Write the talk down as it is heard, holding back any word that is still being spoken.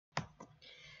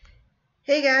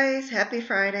Hey guys, happy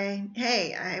Friday.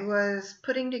 Hey, I was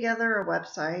putting together a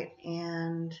website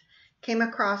and came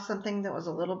across something that was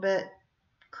a little bit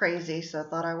crazy, so I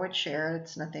thought I would share.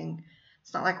 It's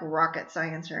not like rocket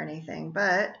science or anything,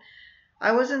 but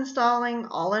I was installing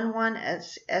All-in-One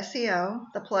SEO,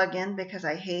 the plugin, because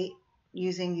I hate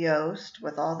using Yoast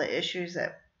with all the issues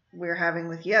that we're having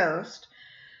with Yoast.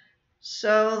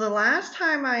 So the last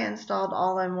time I installed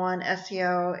All-in-One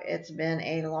SEO, it's been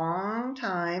a long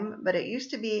time, but it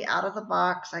used to be out of the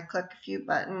box. I click a few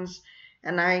buttons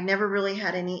and I never really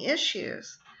had any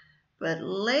issues. But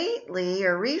lately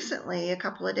or recently, a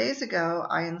couple of days ago,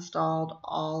 I installed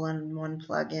All-in-One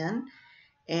plugin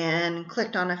and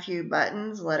clicked on a few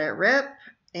buttons, let it rip,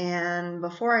 and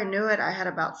before I knew it, I had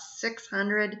about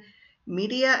 600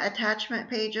 media attachment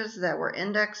pages that were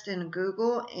indexed in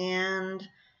Google and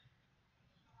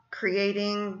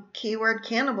creating keyword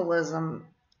cannibalism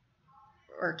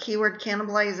or keyword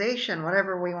cannibalization,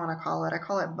 whatever we want to call it. I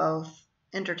call it both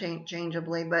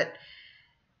interchangeably. But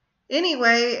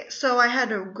anyway, so I had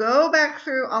to go back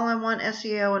through All-in-One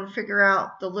SEO and figure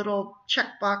out the little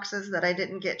check boxes that I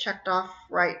didn't get checked off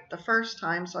right the first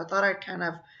time. So I thought I'd kind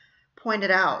of point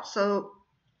it out. So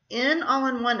in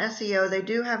All-in-One SEO, they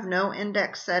do have no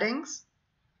index settings.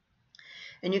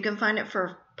 And you can find it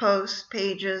for posts,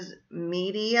 pages,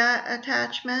 media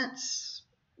attachments,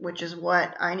 which is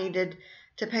what I needed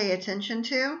to pay attention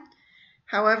to.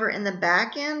 However, in the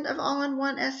back end of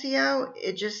All-in-One SEO,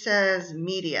 it just says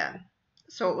media.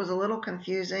 So it was a little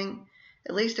confusing.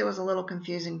 At least it was a little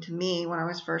confusing to me when I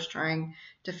was first trying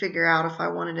to figure out if I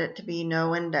wanted it to be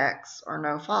no index or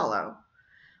no follow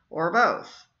or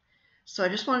both. So I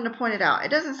just wanted to point it out.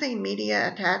 It doesn't say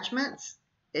media attachments.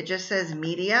 It just says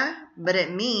media, but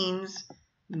it means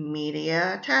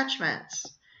media attachments.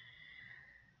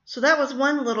 So that was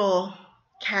one little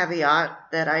caveat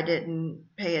that I didn't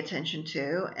pay attention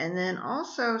to. And then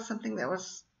also something that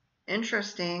was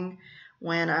interesting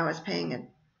when I was paying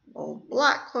a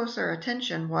lot closer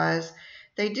attention was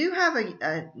they do have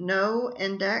a no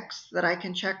index that I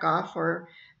can check off for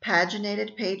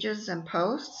paginated pages and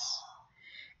posts.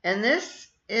 And this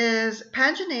is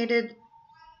paginated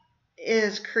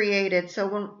is created. So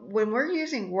when we're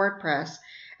using WordPress,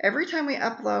 every time we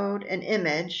upload an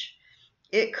image,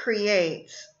 it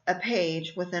creates a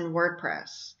page within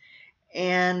WordPress.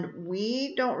 And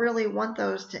we don't really want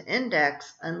those to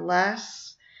index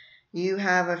unless you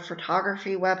have a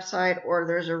photography website or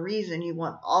there's a reason you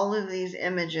want all of these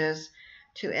images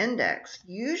to index.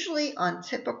 Usually on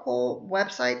typical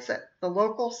websites, that the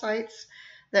local sites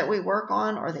that we work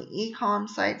on or the e-com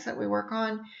sites that we work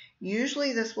on,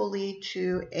 usually this will lead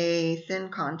to a thin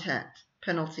content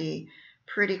penalty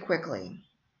pretty quickly.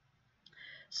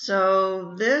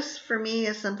 So this for me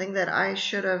is something that I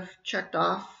should have checked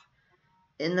off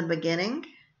in the beginning,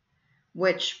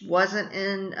 which wasn't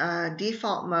in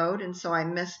default mode, and so I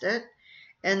missed it.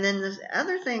 And then this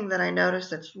other thing that I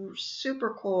noticed that's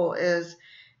super cool is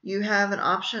you have an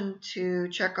option to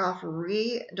check off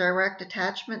redirect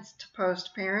attachments to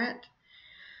post parent.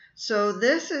 So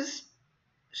this is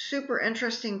super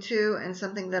interesting too, and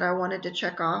something that I wanted to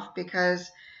check off, because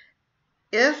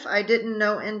if I didn't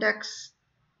no index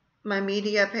my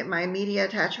media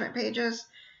attachment pages,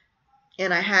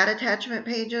 and I had attachment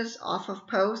pages off of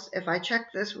posts, if I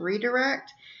check this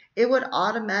redirect, it would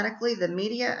automatically, the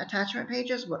media attachment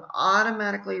pages would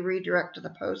automatically redirect to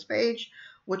the post page,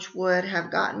 which would have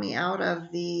gotten me out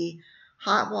of the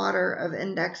hot water of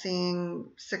indexing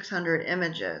 600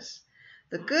 images.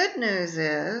 The good news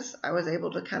is I was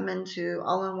able to come into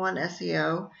All-in-One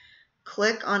SEO,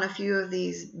 click on a few of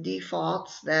these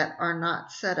defaults that are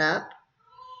not set up,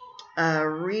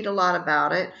 read a lot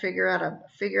about it, figure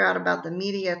out about the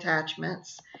media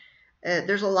attachments.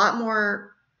 There's a lot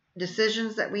more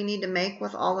decisions that we need to make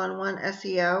with All-in-One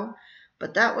SEO,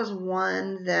 but that was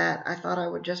one that I thought I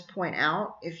would just point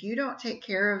out. If you don't take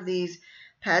care of these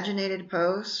paginated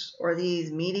posts or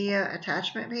these media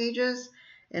attachment pages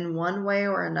in one way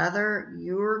or another,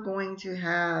 you're going to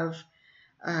have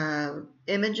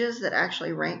images that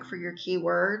actually rank for your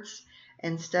keywords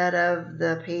instead of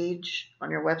the page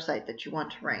on your website that you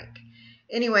want to rank.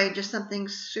 Anyway, just something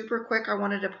super quick I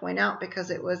wanted to point out because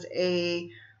it was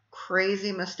a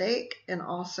crazy mistake and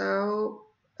also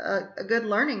a good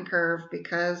learning curve,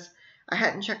 because I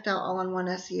hadn't checked out All-in-One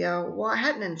SEO. Well, I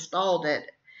hadn't installed it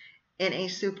in a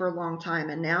super long time,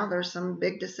 and now there's some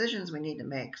big decisions we need to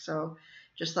make. So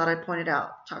just thought I'd point it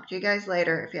out. Talk to you guys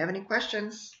later. If you have any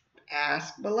questions,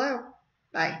 ask below.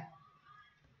 Bye.